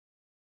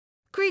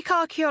Greek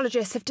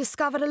archaeologists have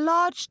discovered a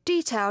large,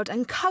 detailed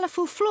and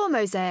colourful floor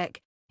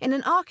mosaic in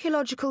an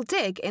archaeological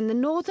dig in the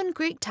northern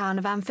Greek town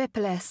of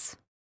Amphipolis.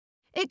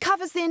 It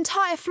covers the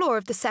entire floor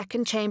of the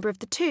second chamber of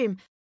the tomb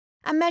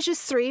and measures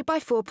 3 by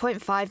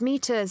 4.5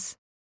 metres.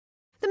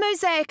 The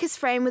mosaic is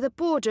framed with a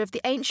border of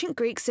the ancient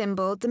Greek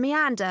symbol, the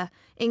Meander,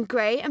 in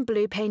grey and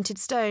blue painted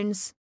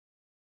stones.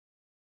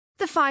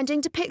 The finding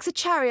depicts a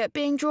chariot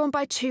being drawn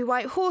by 2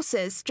 white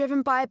horses,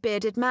 driven by a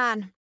bearded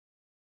man.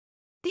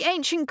 The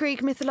ancient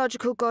Greek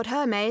mythological god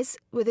Hermes,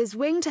 with his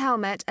winged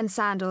helmet and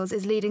sandals,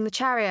 is leading the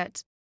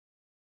chariot.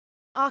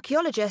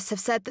 Archaeologists have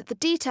said that the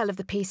detail of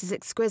the piece is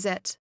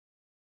exquisite.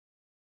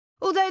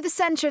 Although the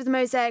centre of the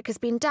mosaic has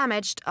been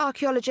damaged,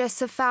 archaeologists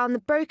have found the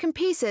broken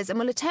pieces and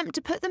will attempt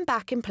to put them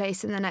back in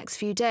place in the next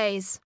few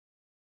days.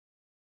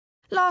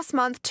 Last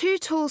month, 2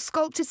 tall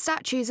sculpted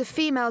statues of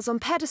females on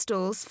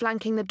pedestals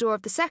flanking the door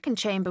of the second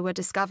chamber were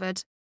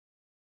discovered.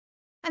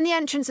 And the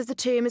entrance of the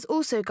tomb is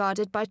also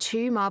guarded by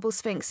 2 marble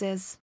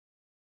sphinxes.